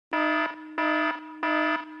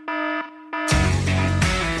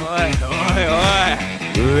おいお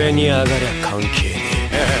い上に上がりゃ関係ね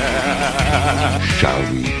え Shall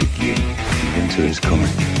we begin? The winter is coming.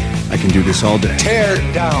 I can do this all day. Tear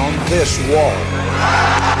down this wall.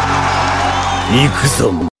 行く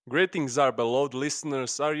ぞ Greetings, our beloved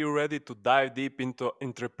listeners. Are you ready to dive deep into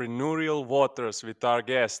entrepreneurial waters with our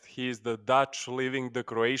guest? He is the Dutch living the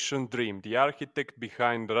Croatian dream, the architect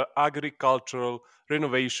behind the agricultural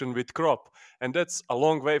renovation with crop. And that's a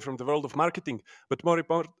long way from the world of marketing. But more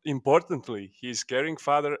importantly, he is caring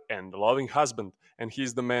father and loving husband. And he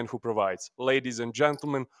is the man who provides. Ladies and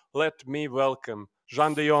gentlemen, let me welcome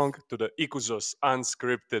Jan De Jong to the Ikusos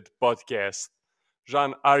Unscripted podcast.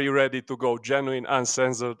 Jan, are you ready to go genuine,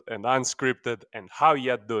 uncensored, and unscripted? And how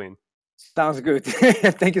you doing? Sounds good.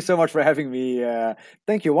 Thank you so much for having me.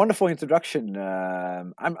 Thank you. Wonderful introduction.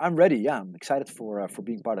 I'm ready. Yeah, I'm excited for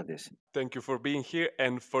being part of this. Thank you for being here.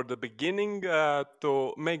 And for the beginning,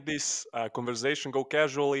 to make this conversation go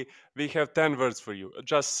casually, we have 10 words for you.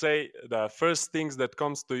 Just say the first things that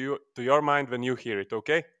comes to your mind when you hear it.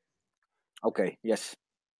 Okay? Okay. Yes.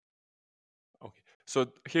 Okay. So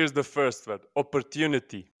here's the first word: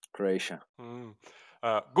 opportunity. Croatia.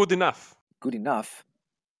 Good enough. Good enough.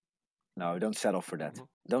 No, don't settle for that.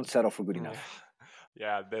 Don't settle for good enough.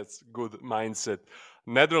 Yeah, that's good mindset.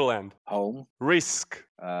 Netherland. Home. Risk.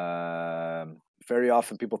 Very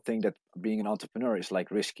often people think that being an entrepreneur is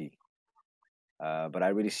like risky. But I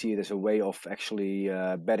really see it as a way of actually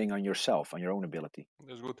betting on yourself, on your own ability.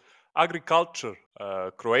 That's good. Agriculture.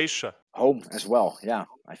 Croatia. Home as well. Yeah,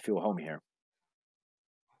 I feel home here.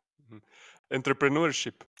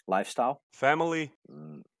 Entrepreneurship. Lifestyle. Family.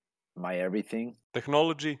 My everything.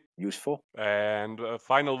 Technology. Useful. And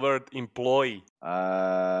final word: employee.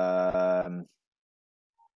 Well,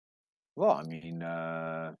 I mean,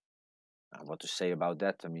 what to say about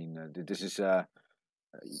that? I mean, this is an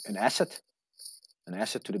asset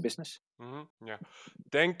to the business. Yeah.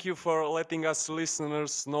 Thank you for letting us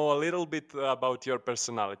listeners know a little bit about your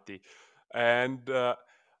personality. And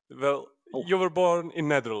you were born in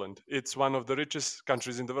Netherlands. It's one of the richest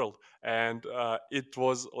countries in the world. And it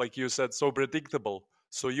was, like you said, so predictable.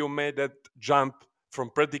 So you made that jump from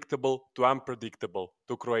predictable to unpredictable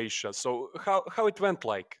to Croatia. So how it went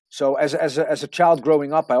like? So as a child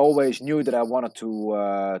growing up, I always knew that I wanted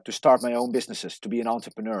to start my own businesses, to be an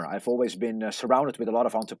entrepreneur. I've always been surrounded with a lot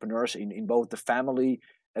of entrepreneurs in both the family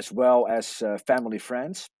as well as family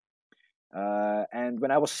friends. And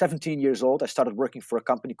when I was 17 years old, I started working for a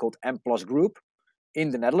company called M+ Group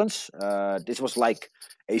in the Netherlands. This was like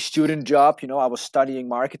a student job. You know, I was studying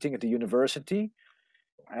marketing at the university.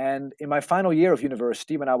 And in my final year of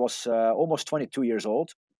university, when I was almost 22 years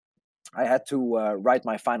old, I had to write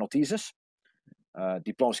my final thesis,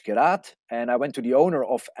 diplomskeeraad. And I went to the owner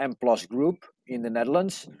of M+ Group in the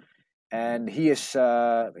Netherlands. And his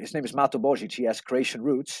name is Mato Božić. He has Croatian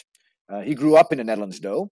roots. He grew up in the Netherlands,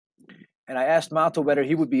 though. And I asked Mato whether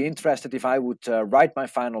he would be interested if I would write my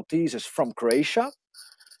final thesis from Croatia.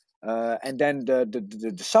 And then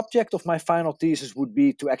the subject of my final thesis would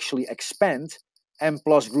be to actually expand M+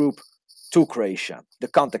 Group to Croatia, the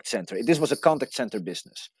contact center. This was a contact center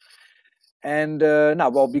business. And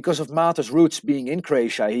because of Mato's roots being in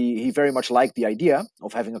Croatia, he very much liked the idea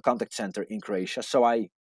of having a contact center in Croatia. So I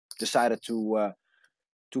decided to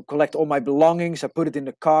collect all my belongings. I put it in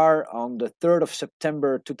the car on the 3rd of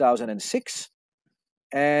September 2006.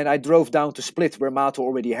 And I drove down to Split, where Mato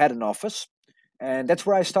already had an office. And that's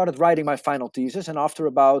where I started writing my final thesis. And after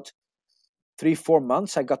about 3-4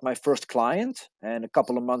 months, I got my first client. And a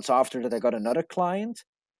couple of months after that, I got another client.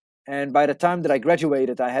 And by the time that I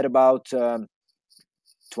graduated, I had about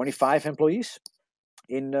 25 employees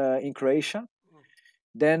in Croatia.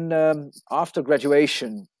 Then after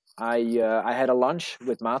graduation, I had a lunch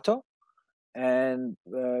with Mato, and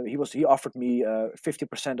he offered me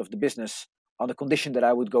 50% of the business on the condition that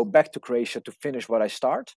I would go back to Croatia to finish what I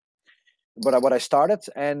started.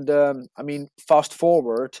 And fast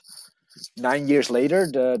forward 9 years later,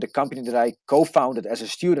 the company that I co-founded as a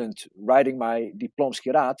student, writing my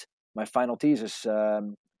diplomskeeraad, my final thesis,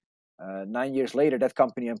 9 years later, that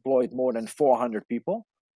company employed more than 400 people.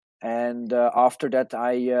 And after that,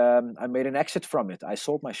 I made an exit from it. I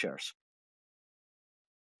sold my shares.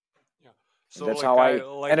 Yeah. So that's how I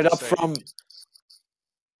ended up from.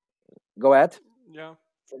 Go ahead. Yeah,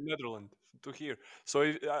 from Netherlands to here.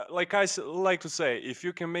 So, like I like to say, if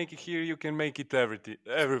you can make it here, you can make it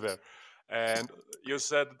everywhere. And you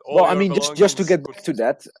said, just to get back to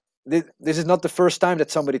that, this is not the first time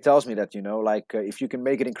that somebody tells me that. If you can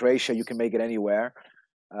make it in Croatia, you can make it anywhere.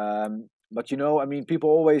 But people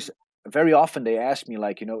always, very often, they ask me,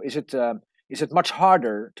 is it is it much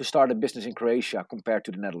harder to start a business in Croatia compared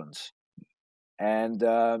to the Netherlands? And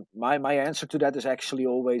my answer to that is actually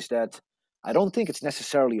always that I don't think it's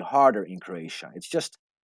necessarily harder in Croatia. It's just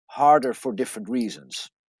harder for different reasons.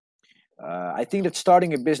 I think that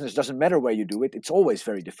starting a business doesn't matter where you do it. It's always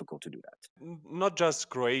very difficult to do that. Not just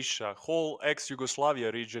Croatia, whole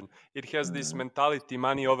ex-Yugoslavia region, it has this Mhm. mentality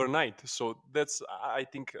money overnight. So that's, I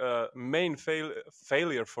think, main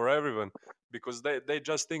failure for everyone, because they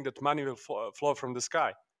just think that money will flow from the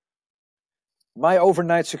sky. My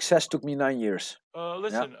overnight success took me 9 years. Yeah.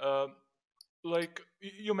 Listen, like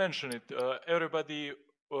you mentioned it, everybody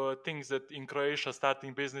thinks that in Croatia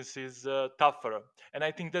starting business is tougher, and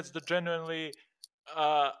I think that's the genuinely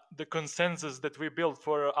the consensus that we built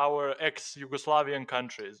for our ex-Yugoslavian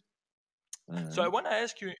countries. So I Mhm. want to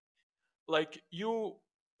ask you, like you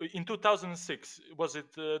in 2006, was it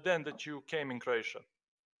then that you came in Croatia?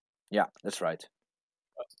 Yeah, that's right.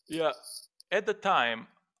 Yeah, at the time,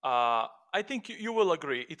 I think you will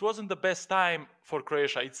agree, it wasn't the best time for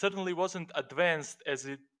Croatia. It certainly wasn't advanced as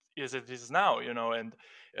it is now, you know, and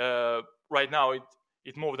right now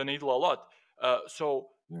it moved the needle a lot. So,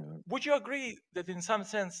 Mhm. would you agree that in some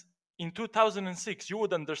sense, in 2006, you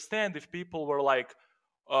would understand if people were like,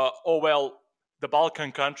 "Oh well, the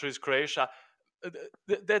Balkan countries, Croatia."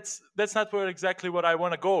 That's not where exactly what I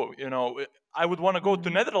want to go. You know, I would want to go to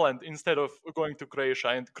Mhm. Netherlands instead of going to Croatia,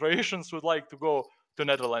 and Croatians would like to go to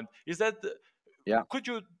Netherlands. Is that? Yeah. Could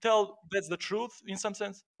you tell that's the truth in some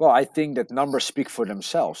sense? Well, I think that numbers speak for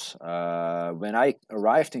themselves. When I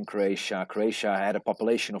arrived in Croatia, Croatia had a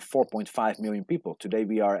population of 4.5 million people. Today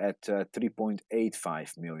we are at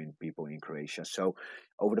 3.85 million people in Croatia. So,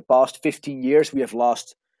 over the past 15 years, we have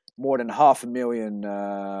lost more than half a million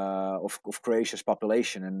of Croatia's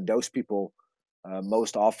population. And those people,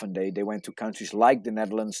 most often, they went to countries like the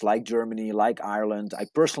Netherlands, like Germany, like Ireland. I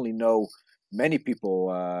personally know many people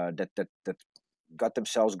that got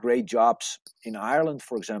themselves great jobs in Ireland,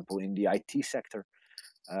 for example, in the IT sector.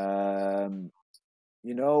 Um,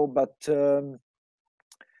 but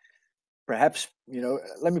perhaps,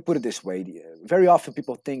 let me put it this way. Very often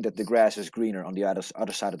people think that the grass is greener on the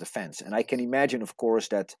other side of the fence. And I can imagine, of course,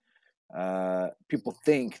 that people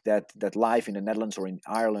think that life in the Netherlands or in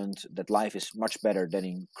Ireland, that life is much better than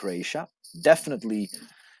in Croatia. Definitely,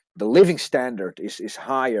 the living standard is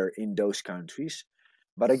higher in those countries.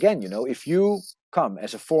 But again, if you come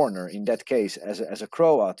as a foreigner, in that case, as a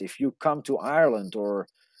Croat, if you come to Ireland or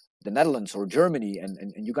the Netherlands or Germany,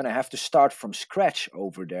 and you're going to have to start from scratch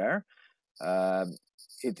over there, um,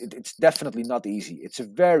 it's definitely not easy. It's a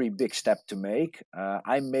very big step to make.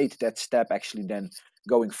 I made that step actually then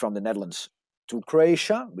going from the Netherlands to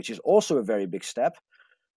Croatia, which is also a very big step.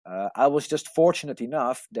 I was just fortunate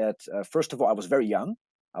enough that, first of all, I was very young.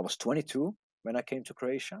 I was 22 when I came to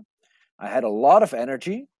Croatia. I had a lot of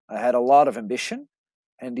energy. I had a lot of ambition.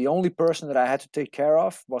 And the only person that I had to take care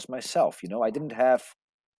of was myself. I didn't have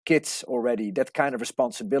kids already, that kind of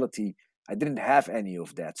responsibility. I didn't have any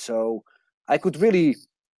of that. So I could really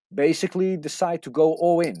basically decide to go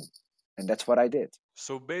all in. And that's what I did.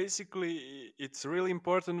 So basically, it's really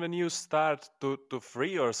important when you start to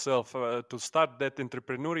free yourself, to start that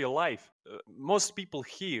entrepreneurial life. Most people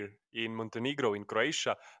here in Montenegro, in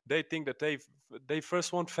Croatia, they think that they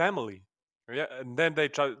first want family, yeah, and then they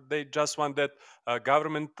just want that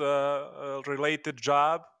government related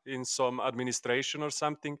job in some administration or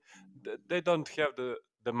something. They don't have the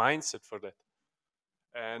mindset for that.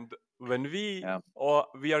 And when Yeah.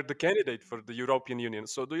 we are the candidate for the European Union,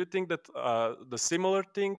 so do you think that the similar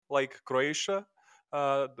thing like Croatia,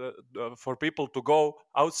 for people to go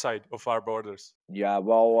outside of our borders? Yeah,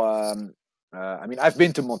 well, I mean, I've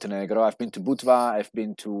been to Montenegro, I've been to Budva, I've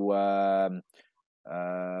been to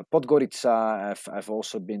Podgorica. I've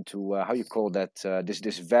also been to how you call that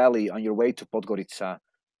this valley on your way to Podgorica.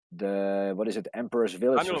 The what is it? Emperor's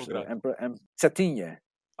Village or Anilovgrad, Cetinje.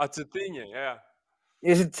 Acetinje, yeah,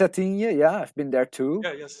 Is it Cetinje? Yeah, I've been there too.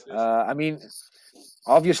 yeah, yes, yes. I mean,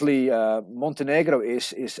 obviously, Montenegro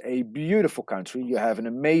is a beautiful country. You have an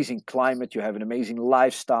amazing climate. You have an amazing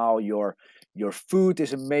lifestyle. Your food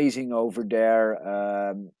is amazing over there.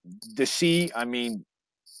 The sea, I mean,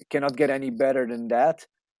 cannot get any better than that.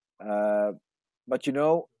 Uh, but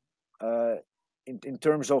uh, in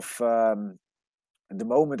terms of the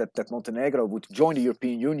moment that Montenegro would join the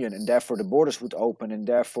European Union and therefore the borders would open and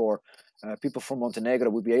therefore people from Montenegro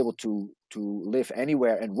would be able to live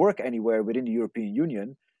anywhere and work anywhere within the European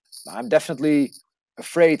Union, I'm definitely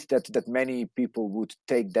afraid that many people would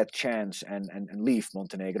take that chance and leave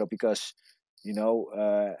Montenegro because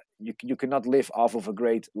you cannot live off of a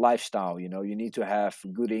great lifestyle. You need to have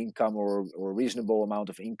good income or reasonable amount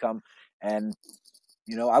of income. And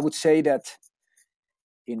I would say that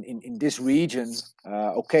in this region,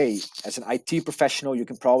 okay, as an IT professional, you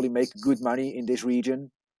can probably make good money in this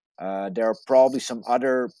region. There are probably some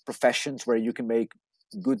other professions where you can make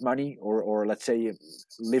good money, or let's say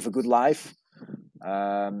live a good life.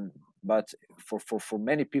 But for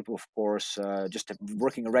many people, of course, just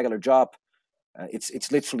working a regular job,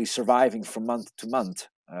 it's literally surviving from month to month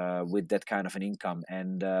with that kind of an income.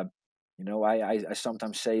 And I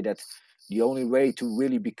sometimes say that the only way to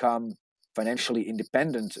really become financially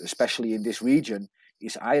independent, especially in this region,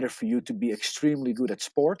 is either for you to be extremely good at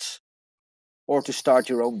sports, or to start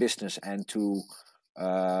your own business and to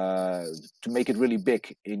make it really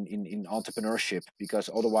big in entrepreneurship. Because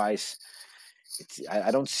otherwise,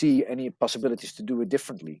 I don't see any possibilities to do it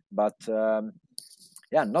differently. But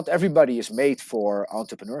yeah, not everybody is made for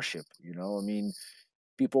entrepreneurship. I mean,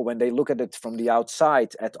 people, when they look at it from the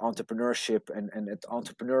outside at entrepreneurship and at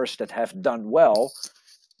entrepreneurs that have done well,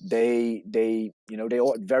 they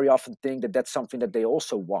very often think that that's something that they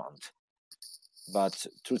also want. But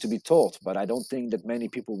truth to be told, but I don't think that many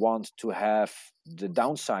people want to have the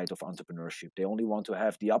downside of entrepreneurship. They only want to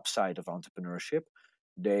have the upside of entrepreneurship.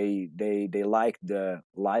 They like the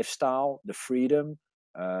lifestyle, the freedom,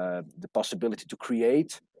 the possibility to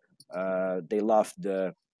create. They love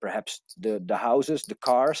perhaps the houses, the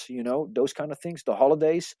cars, those kind of things, the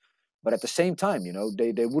holidays. But at the same time,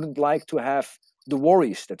 they wouldn't like to have the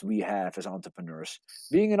worries that we have as entrepreneurs.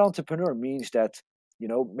 Being an entrepreneur means that,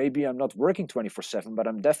 maybe I'm not working 24/7, but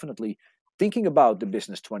I'm definitely thinking about the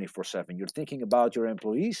business 24/7. You're thinking about your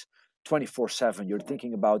employees 24/7. You're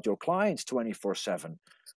thinking about your clients 24/7.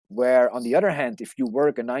 Where, on the other hand, if you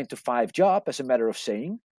work a 9-to-5 job, as a matter of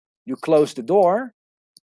saying, you close the door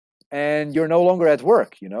and you're no longer at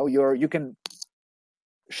work. You can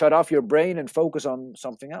shut off your brain and focus on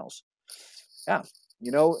something else. Yeah,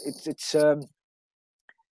 it's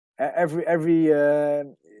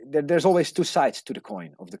there's always two sides to the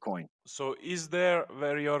coin. So is there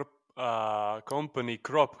where your company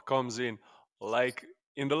crop comes in, like,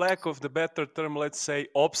 in the lack of the better term, let's say,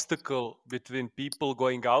 obstacle between people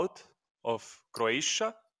going out of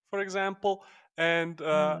Croatia, for example, and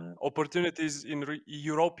opportunities in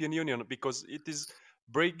European Union, because it is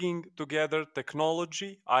bringing together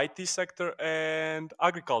technology, IT sector, and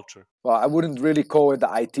agriculture? Well, I wouldn't really call it the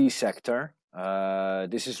IT sector.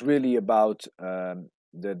 This is really about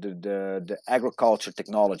the agriculture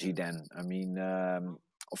technology. Then, I mean,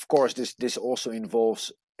 of course, this also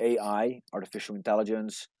involves AI, artificial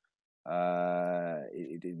intelligence.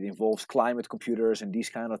 It involves climate computers and these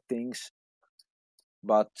kind of things.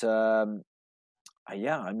 But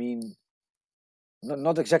yeah, I mean,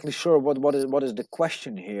 not exactly sure what is the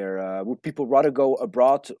question here. Would people rather go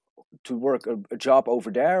abroad to work a job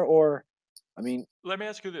over there, or, I mean, Let me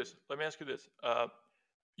ask you this.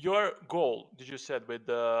 Your goal, did you said with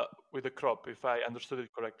the crop, if I understood it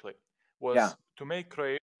correctly, was yeah, to make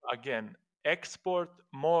Croatia again export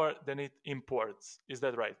more than it imports. Is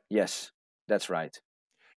that right? yes, that's right.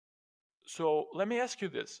 So let me ask you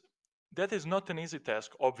this. That is not an easy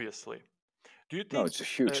task, obviously. Do you No, think it's a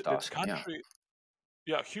huge that task. Yeah. country?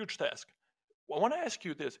 Yeah, huge task. I want to ask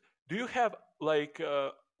you this. Do you have, like,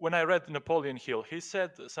 when I read Napoleon Hill, he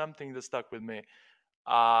said something that stuck with me.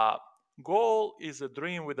 Goal is a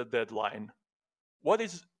dream with a deadline.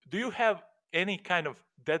 Do you have any kind of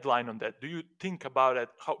deadline on that? Do you think about it?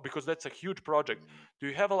 Because that's a huge project. Do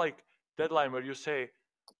you have a deadline where you say,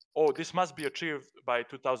 oh, this must be achieved by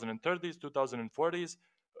 2030s, 2040s?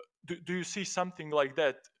 Do you see something like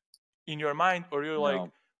that in your mind, or you're like,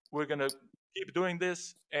 No. we're going to keep doing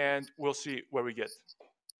this and we'll see where we get?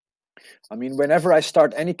 I mean, whenever I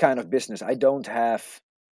start any kind of business, I don't have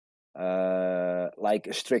like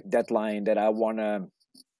a strict deadline that I wanna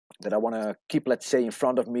keep, let's say, in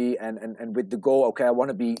front of me, and with the goal, okay, I want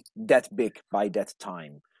to be that big by that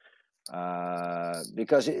time.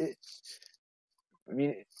 Because I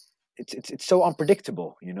mean, it's so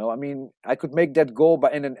unpredictable. I mean, I could make that goal,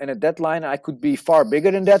 but in a deadline, I could be far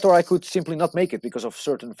bigger than that, or I could simply not make it because of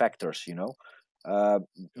certain factors.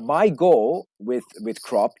 My goal with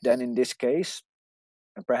crop, then, in this case,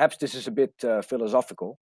 and perhaps this is a bit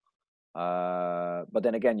philosophical, but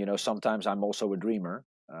then again, sometimes I'm also a dreamer.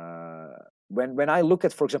 When I look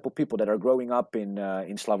at, for example, people that are growing up in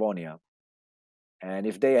Slavonia, and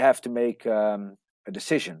if they have to make a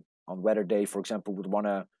decision on whether they, for example, would want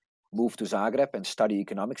to move to Zagreb and study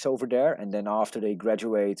economics over there, and then after they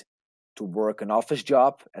graduate, to work an office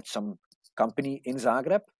job at some company in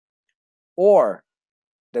Zagreb, or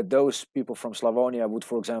that those people from Slavonia would,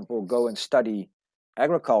 for example, go and study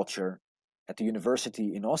agriculture at the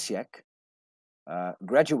university in Osijek,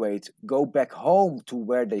 graduate, go back home to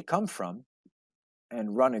where they come from,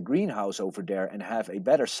 and run a greenhouse over there and have a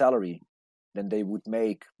better salary than they would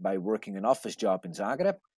make by working an office job in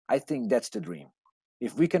Zagreb. I think that's the dream.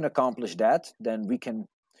 If we can accomplish that, then we can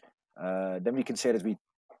say that we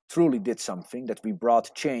truly did something, that we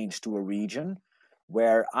brought change to a region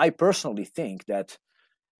where I personally think that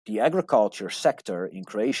the agriculture sector in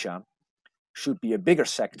Croatia should be a bigger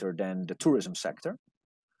sector than the tourism sector,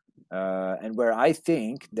 and where I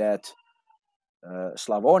think that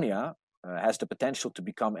Slavonia has the potential to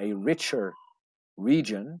become a richer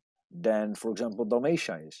region than, for example,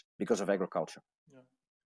 Dalmatia is because of agriculture.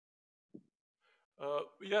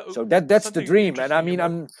 So that's the dream, and I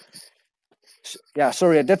mean that's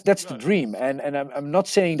the dream, and I'm not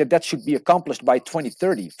saying that should be accomplished by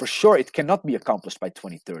 2030. For sure, it cannot be accomplished by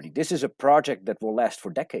 2030. This is a project that will last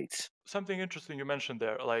for decades. Something interesting you mentioned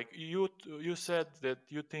there, like you said that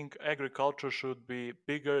you think agriculture should be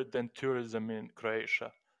bigger than tourism in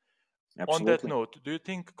Croatia. Absolutely. On that note, do you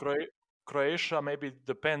think Croatia maybe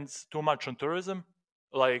depends too much on tourism?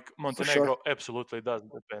 Like Montenegro absolutely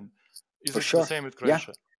doesn't depend. Is it the same with Croatia?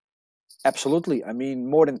 Yeah, absolutely. I mean,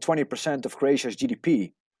 more than 20% of Croatia's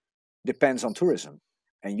GDP depends on tourism.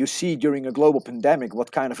 And you see during a global pandemic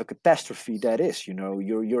what kind of a catastrophe that is. You know,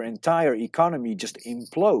 your entire economy just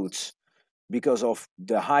implodes because of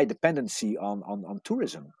the high dependency on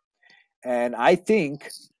tourism. And I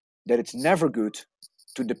think that it's never good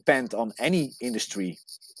to depend on any industry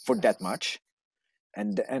for that much.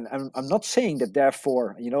 And I'm not saying that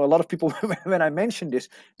therefore, you know, a lot of people, when I mention this,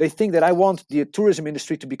 they think that I want the tourism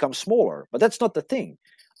industry to become smaller. But that's not the thing.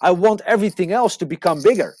 I want everything else to become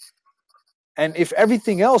bigger. And if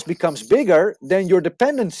everything else becomes bigger, then your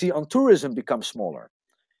dependency on tourism becomes smaller.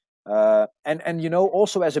 And you know,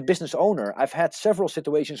 also as a business owner, I've had several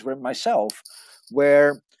situations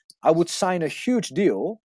where I would sign a huge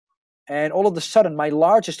deal, and all of a sudden my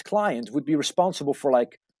largest client would be responsible for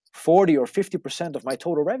like 40 or 50% of my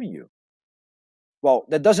total revenue. Well,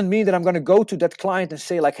 that doesn't mean that I'm going to go to that client and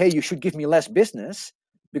say like, hey, you should give me less business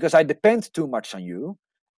because I depend too much on you.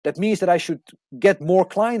 That means that I should get more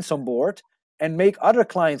clients on board and make other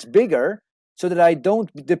clients bigger so that I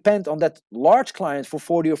don't depend on that large client for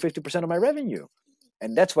 40 or 50% of my revenue.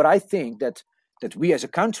 And that's what I think that we as a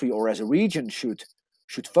country or as a region should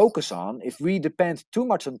focus on. If we depend too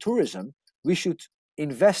much on tourism, we should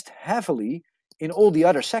invest heavily in all the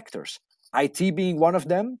other sectors, IT being one of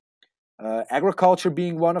them, agriculture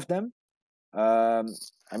being one of them. I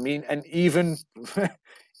mean, and even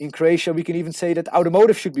in Croatia, we can even say that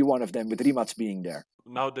automotive should be one of them, with Rimac being there.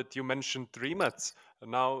 Now that you mentioned Rimac,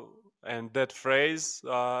 and that phrase,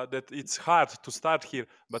 that it's hard to start here,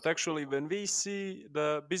 but actually when we see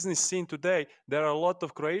the business scene today, there are a lot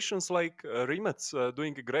of Croatians like Rimac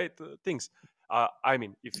doing great things. I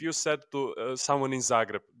mean, if you said to someone in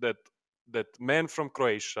Zagreb that man from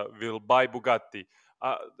Croatia will buy Bugatti,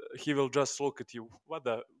 he will just look at you. What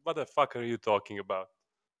the fuck are you talking about?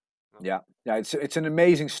 Yeah, it's an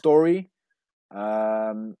amazing story.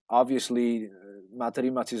 Obviously, Mate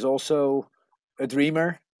Rimac is also a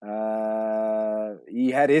dreamer.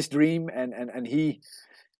 He had his dream, and he,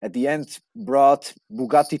 at the end, brought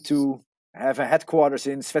Bugatti to have a headquarters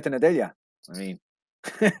in Sveta Nedelja. I mean,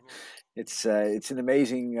 it's an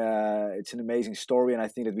amazing story, and I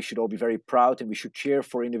think that we should all be very proud, and we should cheer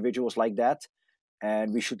for individuals like that,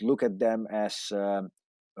 and we should look at them as a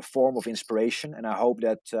form of inspiration. And I hope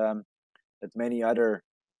that that many other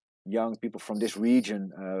young people from this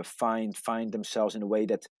region find themselves in a way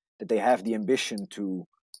that they have the ambition to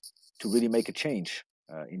really make a change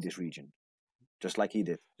in this region, just like he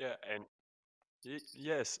did. Yeah, and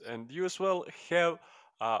yes, and you as well have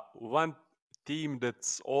one team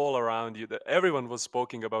that's all around you that everyone was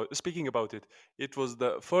speaking about it. It was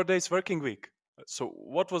the 4 days working week. So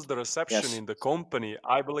what was the reception in the company?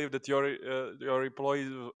 I believe that your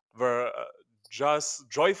employees were just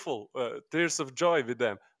joyful, tears of joy with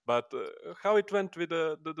them. But how it went with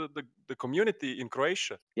the community in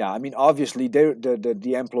Croatia? Yeah, I mean, obviously,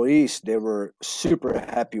 the employees, they were super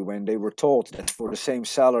happy when they were told that for the same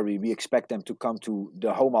salary, we expect them to come to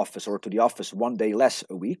the home office or to the office 1 day less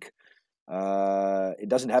a week. It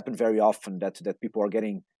doesn't happen very often that people are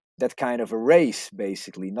getting that kind of a raise,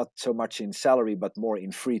 basically, not so much in salary, but more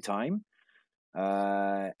in free time.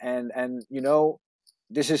 And you know,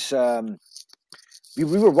 this is we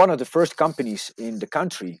were one of the first companies in the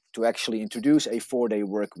country to actually introduce a 4-day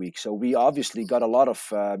work week. So we obviously got a lot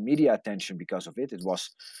of media attention because of it. It was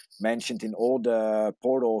mentioned in all the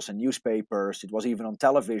portals and newspapers. It was even on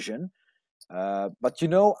television. But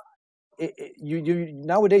you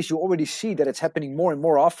nowadays you already see that it's happening more and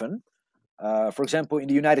more often. For example, in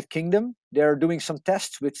the United Kingdom, they're doing some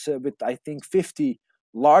tests with I think 50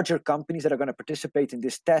 larger companies that are going to participate in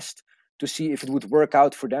this test to see if it would work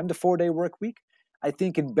out for them, the 4-day work week. I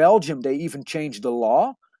think in Belgium they even changed the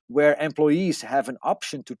law where employees have an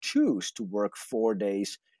option to choose to work 4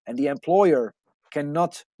 days, and the employer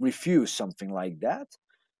cannot refuse something like that.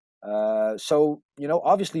 So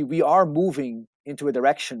obviously we are moving into a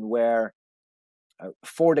direction where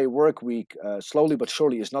 4-day work week slowly but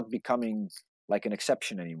surely is not becoming like an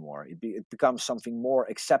exception anymore. It becomes something more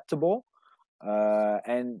acceptable.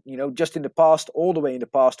 And just in the past, all the way in the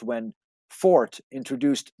past, when Ford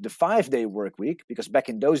introduced the 5-day work week, because back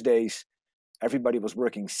in those days everybody was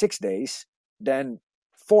working 6 days, then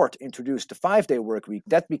Ford introduced the 5-day work week.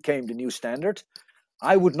 That became the new standard.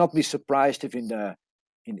 I would not be surprised if in the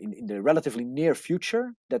relatively near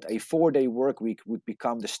future that a 4-day work week would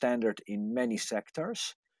become the standard in many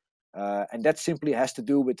sectors. And that simply has to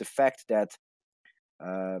do with the fact that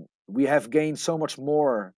we have gained so much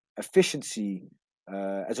more efficiency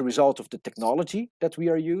as a result of the technology that we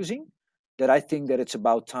are using, that I think that it's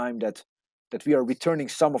about time that we are returning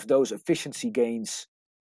some of those efficiency gains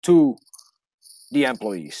to the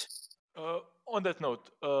employees. On that note,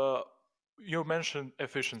 you mentioned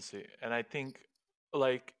efficiency, and I think,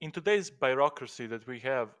 like, in today's bureaucracy that we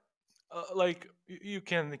have, like, you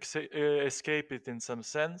can escape it in some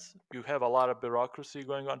sense. You have a lot of bureaucracy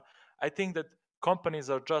going on. I think that companies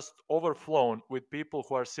are just overflown with people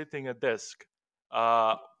who are sitting at desk 2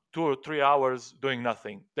 or 3 hours doing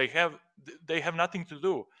nothing. They have nothing to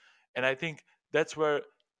do, and I think that's where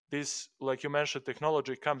this, like you mentioned,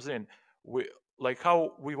 technology comes in. Like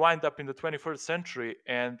how we wind up in the 21st century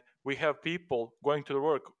and we have people going to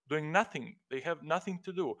work doing nothing. They have nothing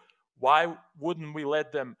to do. Why wouldn't we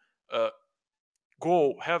let them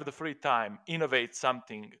go have the free time, innovate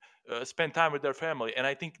something, spend time with their family? And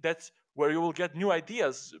I think that's where you will get new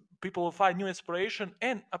ideas. People will find new inspiration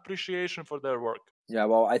and appreciation for their work. Yeah,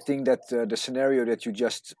 well, I think that the scenario that you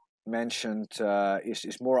just mentioned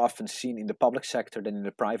is more often seen in the public sector than in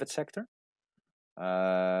the private sector.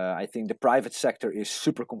 I think the private sector is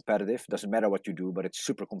super competitive. Doesn't matter what you do, but it's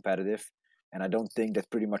super competitive. And I don't think that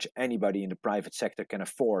pretty much anybody in the private sector can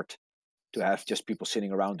afford to have just people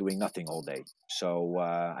sitting around doing nothing all day. So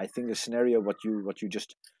I think the scenario what you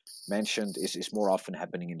just mentioned is more often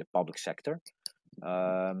happening in the public sector.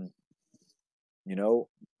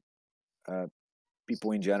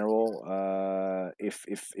 People in general,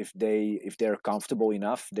 if they're comfortable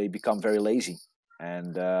enough, they become very lazy.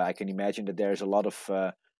 And I can imagine that there's a lot of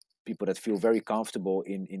people that feel very comfortable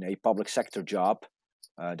in a public sector job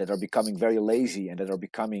that are becoming very lazy and that are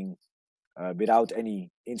becoming without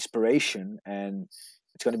any inspiration. And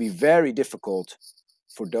it's going to be very difficult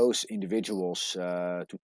for those individuals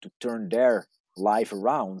to turn their life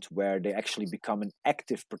around, where they actually become an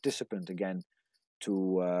active participant again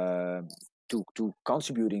to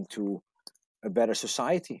contributing to a better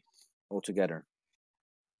society altogether.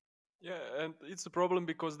 Yeah, and it's a problem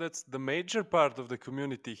because that's the major part of the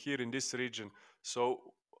community here in this region. So,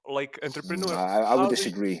 like entrepreneur, I would how do you-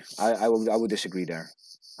 disagree. I would disagree there.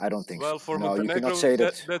 I don't think well, so. for No, you cannot Montenegro, say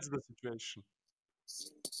that. that's the situation.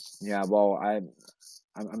 Yeah, well,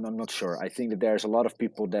 I'm not sure. I think that there's a lot of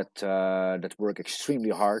people that work extremely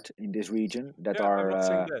hard in this region that Yeah, I'm not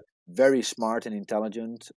saying are that. very smart and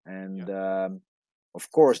intelligent, and of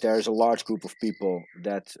course, there is a large group of people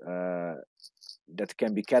that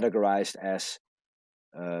can be categorized as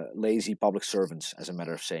lazy public servants, as a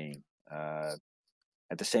matter of saying.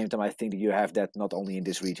 At the same time, I think that you have that not only in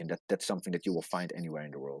this region. That's something that you will find anywhere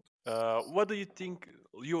in the world. What do you think,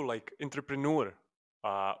 you like entrepreneur?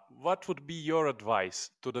 What would be your advice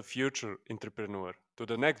to the future entrepreneur, to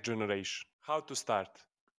the next generation? How to start?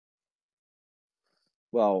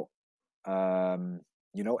 Well,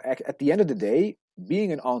 at the end of the day,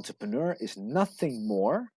 being an entrepreneur is nothing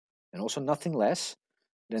more and also nothing less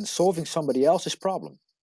than solving somebody else's problem.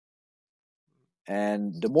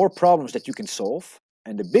 And the more problems that you can solve,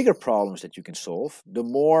 and the bigger problems that you can solve, the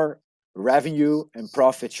more revenue and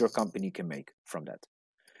profits your company can make from that.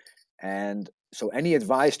 And so, any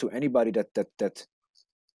advice to anybody that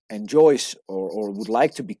enjoys or would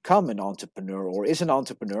like to become an entrepreneur or is an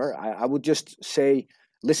entrepreneur, I would just say,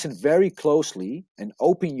 listen very closely and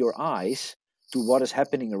open your eyes to what is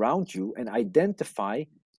happening around you and identify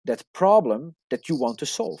that problem that you want to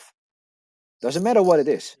solve. Doesn't matter what it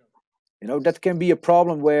is. That can be a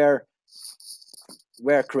problem where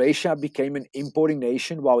Croatia became an importing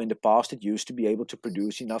nation, while in the past it used to be able to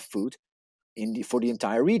produce enough food for the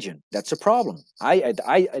entire region. That's a problem. I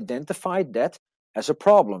identified that as a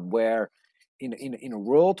problem, where in a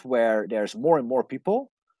world where there's more and more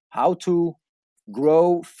people, how to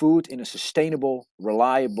grow food in a sustainable,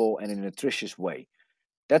 reliable, and a nutritious way.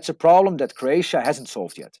 That's a problem that Croatia hasn't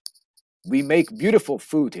solved yet. We make beautiful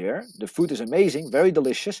food here. The food is amazing, very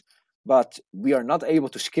delicious, but we are not able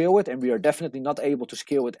to scale it, and we are definitely not able to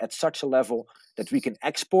scale it at such a level that we can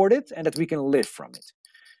export it and that we can live from it.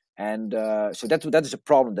 And so that is a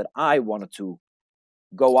problem that I wanted to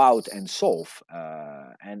go out and solve.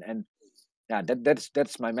 And yeah,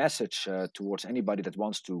 that's my message towards anybody that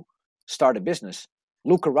wants to start a business.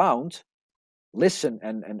 Look around, listen,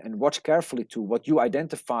 and watch carefully to what you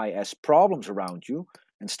identify as problems around you,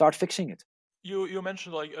 and start fixing it. You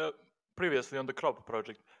mentioned previously on the crop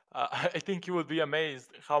project. I think you would be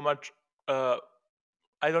amazed how much. I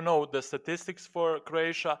don't know the statistics for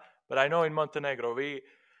Croatia, but I know in Montenegro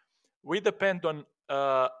we depend on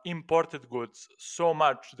imported goods so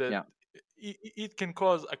much that Yeah. it can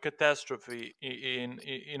cause a catastrophe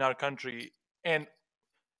in our country. And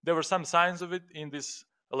there were some signs of it in these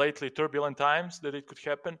lately turbulent times that it could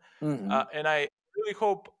happen. And I really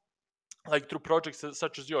hope, like through projects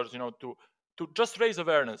such as yours, to just raise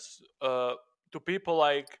awareness to people,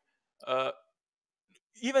 like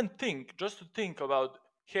even just to think about,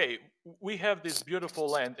 hey, we have this beautiful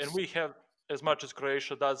land, and we have as much as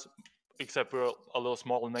Croatia does, except we're a little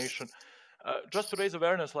small nation. Just to raise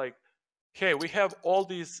awareness, like, hey, we have all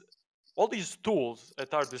these tools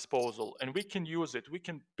at our disposal, and we can use it. We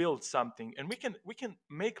can build something, and we can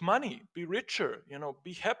make money, be richer,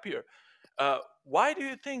 be happier. Why do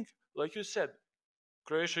you think, like you said,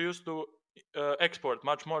 Croatia used to export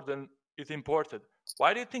much more than it imported?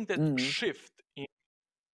 Why do you think that shift in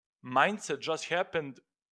mindset just happened,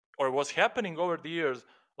 or was happening over the years?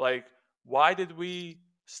 Like, why did we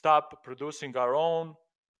stop producing our own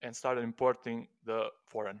and started importing the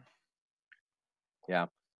foreign? Yeah.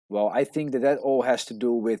 Well, I think that all has to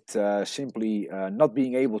do with simply not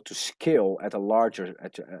being able to scale at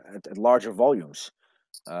larger volumes.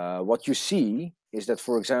 What you see is that,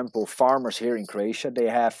 for example, farmers here in Croatia, they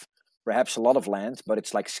have perhaps a lot of land, but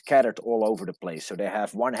it's like scattered all over the place. So they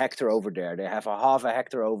have 1 hectare over there, they have a half a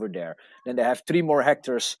hectare over there, then they have 3 more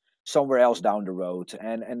hectares somewhere else down the road,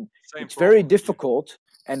 and Same it's very problem. difficult.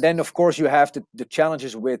 And then, of course, you have the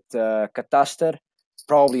challenges with kataster.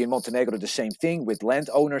 Probably in Montenegro the same thing with land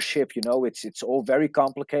ownership. It's all very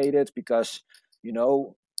complicated because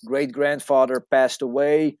great grandfather passed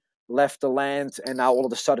away, left the land, and now all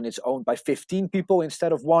of a sudden it's owned by 15 people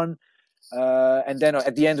instead of 1. And then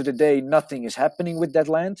at the end of the day, nothing is happening with that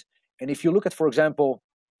land. And if you look at, for example,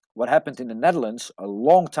 what happened in the Netherlands a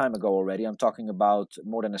long time ago already, I'm talking about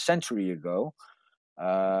more than a century ago,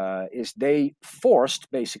 is they forced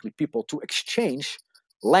basically people to exchange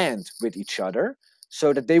land with each other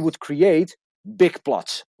so that they would create big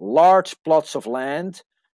plots, large plots of land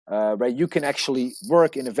where you can actually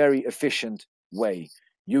work in a very efficient way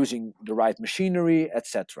using the right machinery,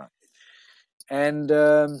 etc. And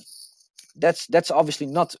that's obviously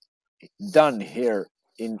not done here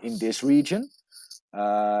in this region.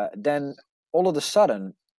 Then all of a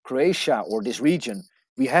sudden, Croatia or this region,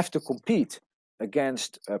 we have to compete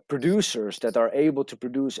against producers that are able to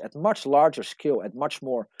produce at much larger scale, at much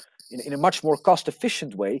more in a much more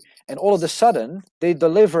cost-efficient way, and all of a sudden they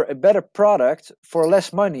deliver a better product for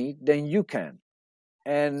less money than you can,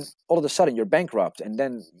 and all of a sudden you're bankrupt, and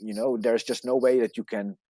then there's just no way that you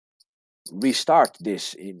can restart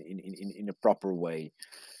this in a proper way.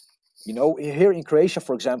 Here in Croatia,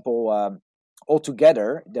 for example,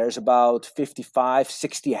 altogether there's about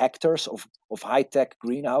 55-60 hectares of high-tech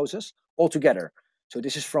greenhouses altogether. So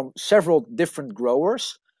this is from several different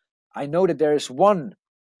growers. I know that there is one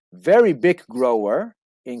very big grower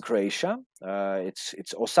in Croatia.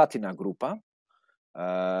 It's Osatina Grupa.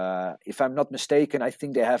 If I'm not mistaken, I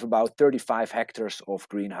think they have about 35 hectares of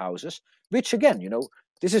greenhouses, which again,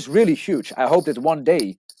 this is really huge. I hope that one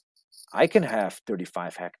day I can have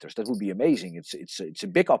 35 hectares. That would be amazing. It's a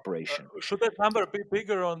big operation. Should that number be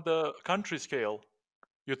bigger on the country scale,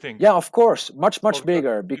 you think? Yeah, of course, much Or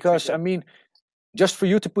bigger. Because I mean, just for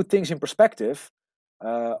you to put things in perspective,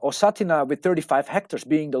 Osatina, with 35 hectares,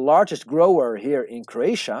 being the largest grower here in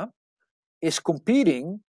Croatia, is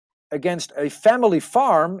competing against a family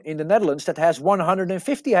farm in the Netherlands that has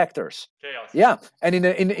 150 hectares. Chaos. Yeah, and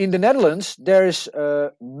in the Netherlands, there's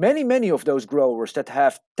many of those growers that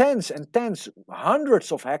have tens and tens,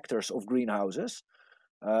 hundreds of hectares of greenhouses.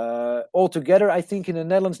 Altogether, I think in the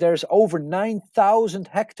Netherlands there's over 9,000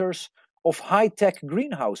 hectares of high-tech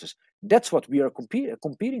greenhouses. That's what we are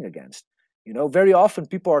competing against. Very often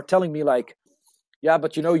people are telling me like, yeah,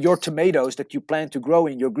 but your tomatoes that you plan to grow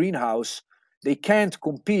in your greenhouse, they can't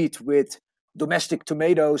compete with domestic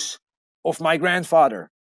tomatoes of my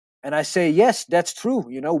grandfather. And I say, yes, that's true.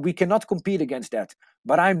 We cannot compete against that.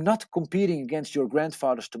 But I'm not competing against your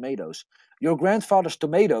grandfather's tomatoes. Your grandfather's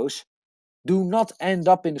tomatoes do not end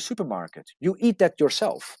up in the supermarket. You eat that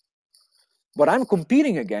yourself. What I'm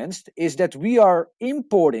competing against is that we are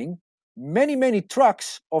importing many, many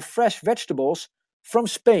trucks of fresh vegetables from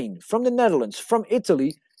Spain, from the Netherlands, from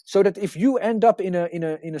Italy, so that if you end up in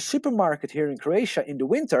a supermarket here in Croatia in the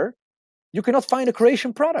winter, you cannot find a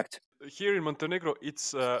Croatian product. Here in Montenegro,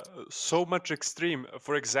 it's so much extreme.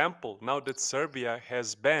 For example, now that Serbia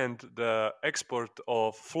has banned the export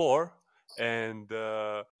of flour and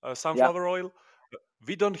sunflower oil,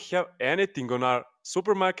 we don't have anything on our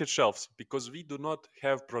supermarket shelves because we do not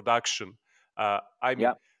have production.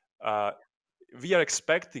 We are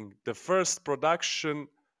expecting the first production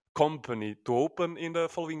company to open in the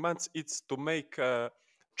following months. It's to make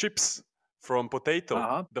chips from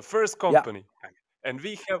potato. The first company. And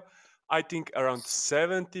we have, I think, around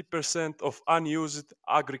 70% of unused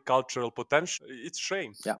agricultural potential. It's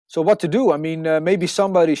shame. Yeah. So what to do? I mean, maybe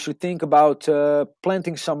somebody should think about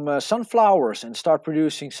planting some sunflowers and start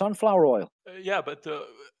producing sunflower oil. But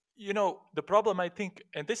the problem, I think,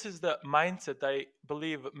 and this is the mindset I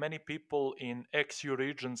believe many people in ex-EU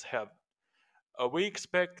regions have. We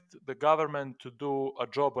expect the government to do a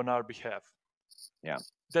job on our behalf. Yeah.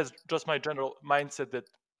 That's just my general mindset that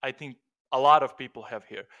I think a lot of people have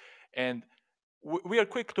here. And we are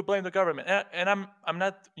quick to blame the government. And I'm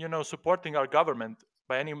not, supporting our government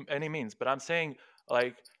by any means, but I'm saying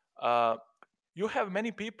like you have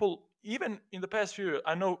many people, even in the past few years,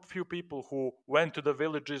 I know few people who went to the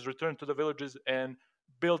villages, returned to the villages and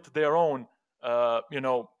built their own,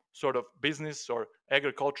 sort of business or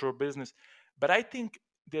agricultural business. But I think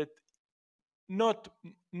that not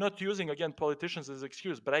using, again, politicians as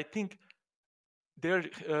excuse, but I think there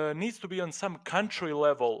needs to be on some country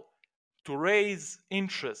level to raise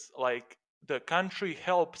interest, like the country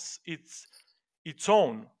helps its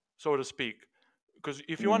own, so to speak. Because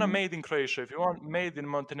if you want to made in Croatia, if you want made in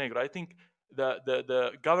Montenegro, I think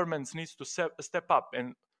the governments needs to step up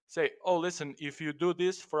and say, oh, listen, if you do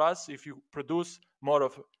this for us, if you produce more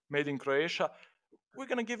of made in Croatia, we're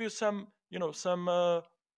gonna give you some,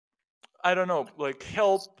 I don't know, like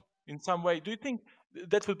help in some way. Do you think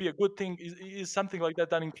that would be a good thing? Is something like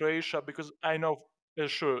that done in Croatia? Because I know,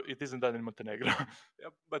 sure, it isn't done in Montenegro.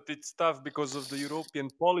 But it's tough because of the European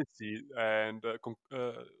policy and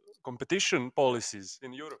competition policies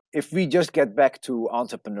in Europe. If we just get back to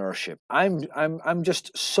entrepreneurship, I'm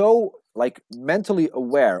just so like mentally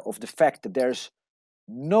aware of the fact that there's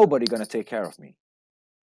nobody going to take care of me.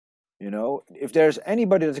 If there's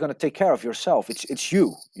anybody that's going to take care of yourself, it's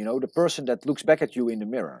you. The person that looks back at you in the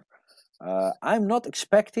mirror. I'm not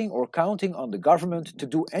expecting or counting on the government to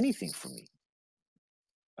do anything for me.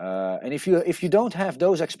 And if you don't have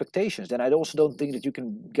those expectations, then I also don't think that you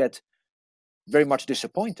can get very much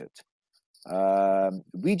disappointed.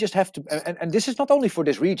 We just have to, and this is not only for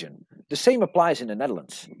this region. The same applies in the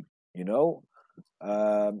Netherlands.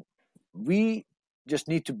 We just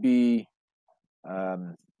need to be,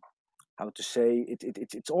 how to say,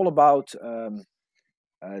 it's all about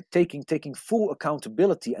taking full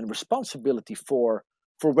accountability and responsibility for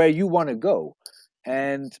where you want to go.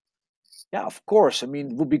 And yeah, of course, I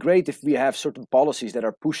mean, it would be great if we have certain policies that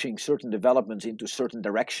are pushing certain developments into certain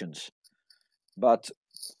directions. But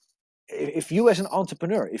if you as an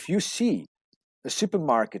entrepreneur, if you see a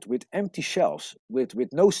supermarket with empty shelves, with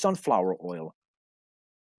no sunflower oil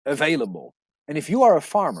available, and if you are a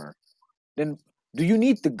farmer, then do you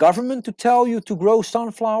need the government to tell you to grow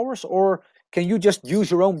sunflowers, or can you just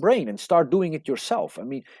use your own brain and start doing it yourself? I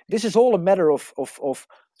mean, this is all a matter of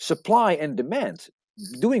supply and demand.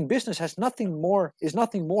 Doing business is nothing more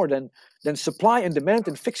than supply and demand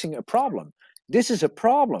and fixing a problem. This is a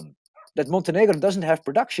problem. That Montenegro doesn't have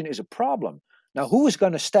production is a problem. Now, who is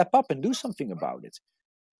going to step up and do something about it?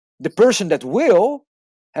 The person that will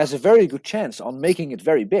has a very good chance on making it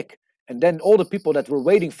very big. And then all the people that were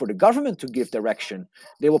waiting for the government to give direction,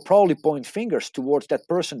 they will probably point fingers towards that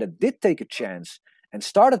person that did take a chance and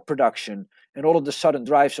started production and all of a sudden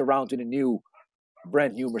drives around in a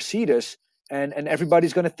brand new Mercedes. And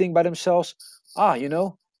everybody's going to think by themselves,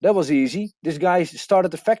 that was easy. This guy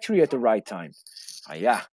started the factory at the right time.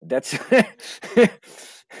 Yeah, that's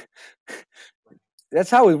that's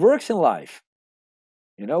how it works in life.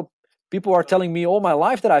 People are telling me all my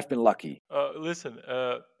life that I've been lucky. Listen,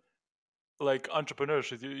 like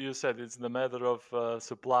entrepreneurship, you said it's the matter of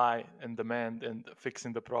supply and demand and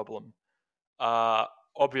fixing the problem.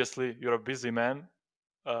 Obviously, you're a busy man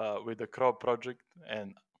with the crop project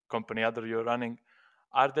and company other you're running.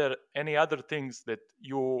 Are there any other things that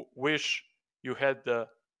you wish you had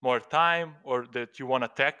more time, or that you want to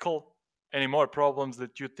tackle? Any more problems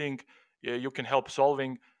that you think you can help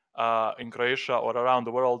solving in Croatia or around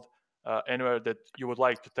the world, anywhere that you would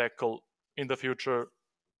like to tackle in the future,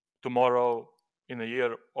 tomorrow, in a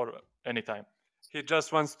year, or anytime? He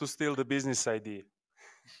just wants to steal the business idea.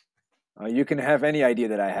 You can have any idea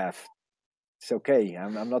that I have. It's okay.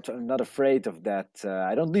 I'm not afraid of that.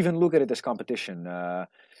 I don't even look at it as competition.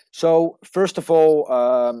 So first of all,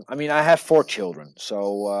 I mean, I have 4 children,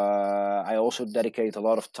 so I also dedicate a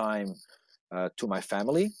lot of time to my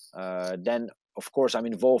family. Then, of course, I'm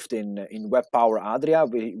involved in Web Power Adria.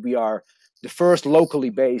 We are the first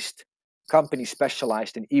locally based company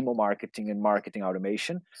specialized in email marketing and marketing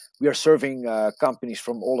automation. We are serving companies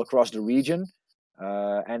from all across the region,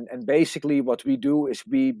 and basically what we do is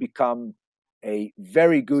we become a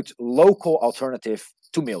very good local alternative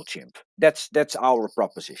to MailChimp. That's our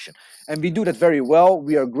proposition. And we do that very well.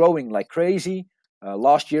 We are growing like crazy.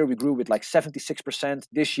 Last year we grew with like 76%.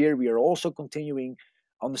 This year we are also continuing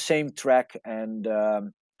on the same track. And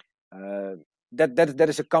that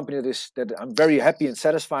is a company that I'm very happy and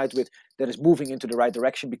satisfied with, that is moving into the right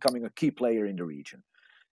direction, becoming a key player in the region.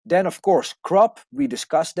 Then, of course, crop, we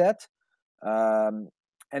discussed that.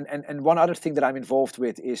 And one other thing that I'm involved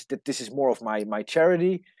with is that this is more of my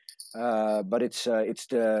charity, but it's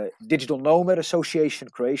the Digital Nomad Association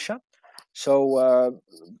Croatia. So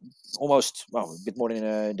almost, well, a bit more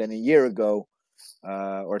than a year ago,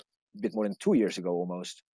 or a bit more than 2 years ago,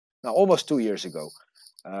 almost 2 years ago,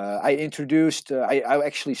 I introduced. I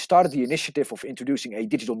actually started the initiative of introducing a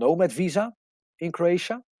digital nomad visa in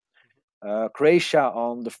Croatia. Croatia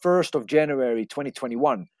on the 1st of January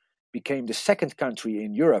 2021 became the 2nd country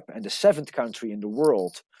in Europe and the 7th country in the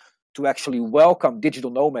world to actually welcome digital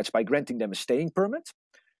nomads by granting them a staying permit.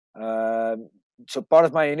 So part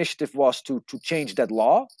of my initiative was to change that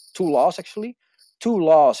law, 2 laws actually, 2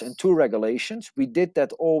 laws and 2 regulations. We did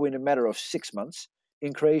that all in a matter of 6 months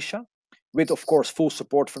in Croatia, with, of course, full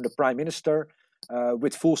support from the Prime Minister,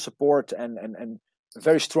 with full support and a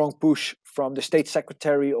very strong push from the State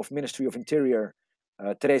Secretary of Ministry of Interior,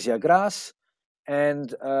 Teresia Gras.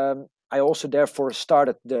 And I also therefore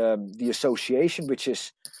started the association, which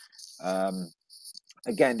is,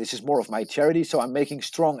 again, this is more of my charity. So I'm making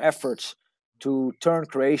strong efforts to turn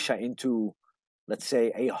Croatia into, let's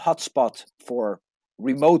say, a hotspot for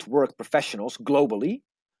remote work professionals globally,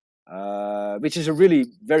 which is a really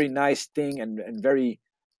very nice thing and very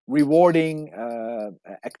rewarding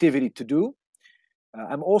activity to do.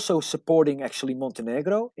 I'm also supporting actually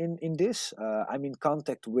Montenegro in this. I'm in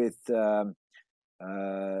contact with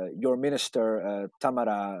your minister,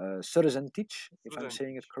 Tamara Srzentic, if I'm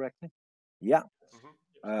saying it correctly. Yeah.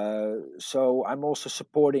 So I'm also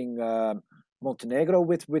supporting Montenegro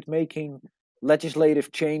with making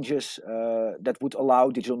legislative changes that would allow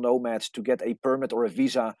digital nomads to get a permit or a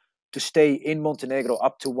visa to stay in Montenegro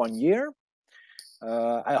up to 1 year.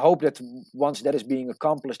 I hope that once that is being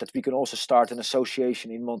accomplished, that we can also start an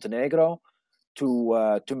association in Montenegro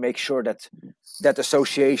to make sure that that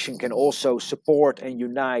association can also support and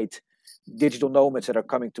unite digital nomads that are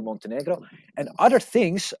coming to Montenegro. And other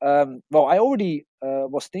things, well, I already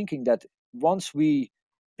was thinking that once we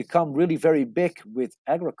become really very big with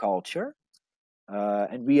agriculture,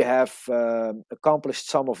 and we have accomplished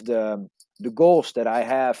some of the goals that I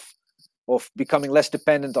have of becoming less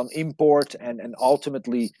dependent on import and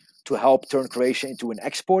ultimately to help turn Croatia into an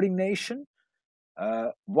exporting nation.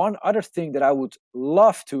 One other thing that I would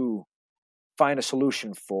love to find a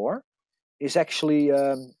solution for is actually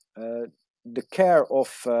the care of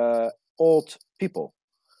old people.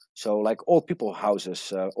 So like old people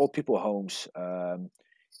houses, old people homes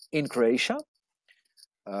in Croatia.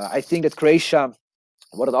 I think that Croatia,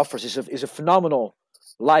 what it offers is a phenomenal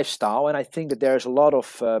lifestyle, and I think that there's a lot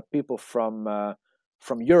of people from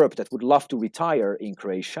Europe that would love to retire in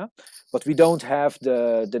Croatia, but we don't have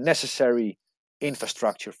the necessary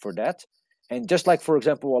infrastructure for that. And just like, for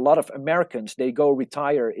example, a lot of Americans, they go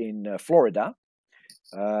retire in Florida.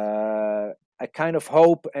 I kind of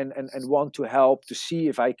hope and want to help to see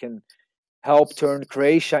if I can help turn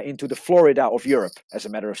Croatia into the Florida of Europe, as a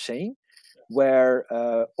matter of saying, where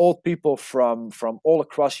old people from all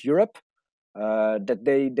across Europe, that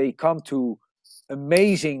they come to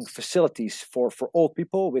amazing facilities for old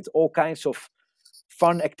people with all kinds of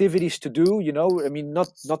fun activities to do. You know, I mean,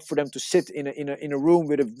 not for them to sit in a room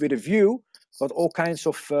with a view, but all kinds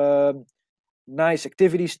of nice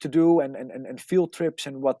activities to do and field trips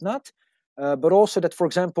and whatnot. But also that, for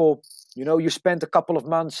example, you know, you spend a couple of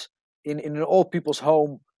months in an old people's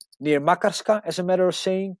home near Makarska, as a matter of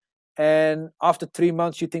saying, and after 3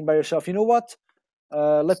 months you think by yourself, you know what?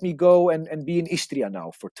 Let me go and be in Istria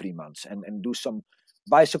now for 3 months and do some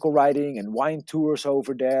bicycle riding and wine tours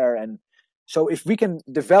over there. And so if we can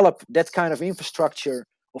develop that kind of infrastructure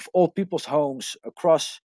of old people's homes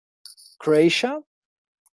across Croatia,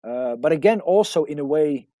 but again, also in a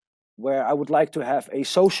way where I would like to have a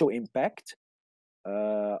social impact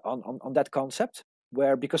on that concept,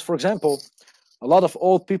 where, because for example, a lot of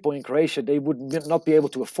old people in Croatia, they would not be able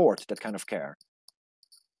to afford that kind of care.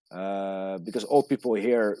 Because old people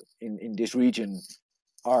here in this region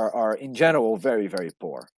are in general very, very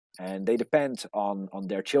poor, and they depend on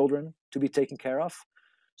their children to be taken care of.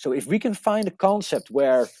 So if we can find a concept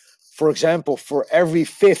where, for example, for every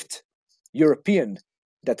fifth European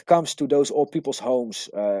that comes to those old people's homes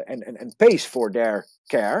and pays for their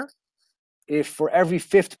care, if for every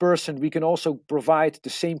fifth person we can also provide the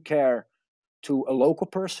same care to a local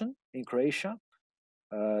person in Croatia,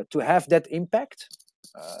 to have that impact,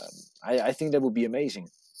 I think that would be amazing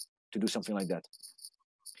to do something like that.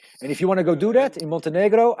 And if you want to go do that in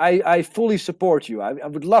Montenegro, I fully support you. I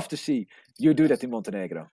would love to see you do that in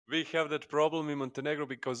Montenegro. We have that problem in Montenegro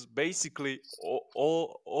because basically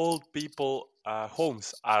all old people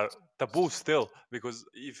homes are taboo still, because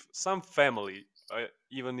if some family,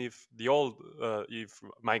 even if the old, if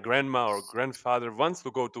my grandma or grandfather wants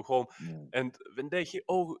to go to home, and when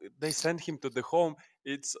they send him to the home,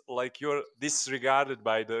 it's like you're disregarded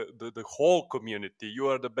by the whole community. You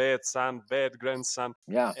are the bad son, bad grandson.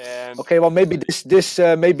 Yeah. And okay, well, maybe this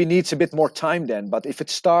maybe needs a bit more time then. But if it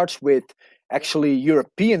starts with actually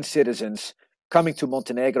European citizens coming to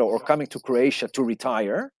Montenegro or coming to Croatia to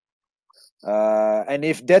retire, and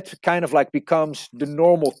if that kind of like becomes the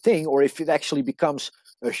normal thing, or if it actually becomes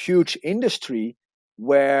a huge industry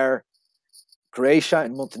where Croatia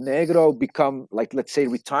and Montenegro become, like, let's say,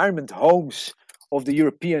 retirement homes of the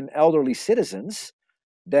European elderly citizens,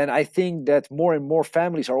 then I think that more and more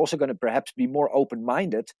families are also going to perhaps be more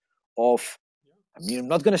open-minded of, I mean, I'm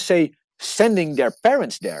not going to say sending their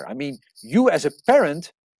parents there. I mean, you as a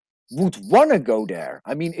parent would want to go there.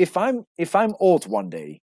 I mean, if I'm old one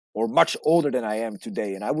day, or much older than I am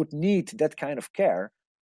today, and I would need that kind of care,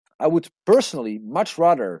 I would personally much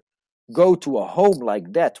rather go to a home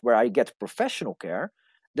like that where I get professional care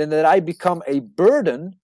than that I become a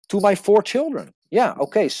burden to my 4 children. Yeah,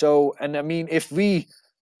 okay. So, and I mean, if we,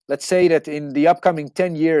 let's say that in the upcoming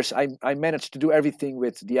 10 years, I manage to do everything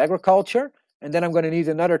with the agriculture, and then I'm going to need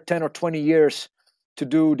another 10 or 20 years to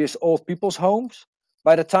do this old people's homes.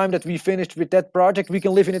 By the time that we finished with that project, we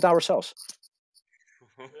can live in it ourselves.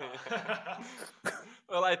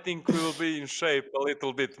 Well, I think we will be in shape a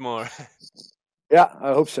little bit more. Yeah,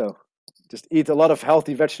 I hope so. Just eat a lot of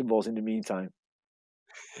healthy vegetables in the meantime.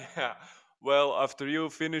 Yeah. Well, after you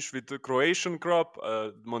finish with the Croatian crop,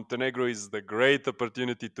 Montenegro is the great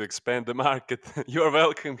opportunity to expand the market. You are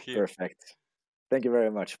welcome here. Perfect. Thank you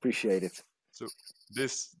very much. Appreciate it. So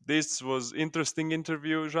this was interesting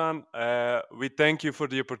interview, Jean. We thank you for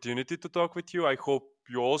the opportunity to talk with you. I hope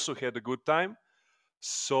you also had a good time.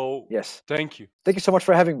 So Yes. thank you. Thank you so much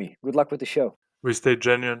for having me. Good luck with the show. We stay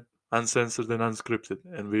genuine, uncensored, and unscripted,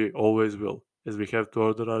 and we always will, as we have to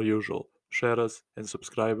order our usual. Share us and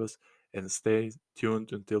subscribe us, and stay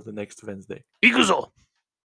tuned until the next Wednesday.行くぞ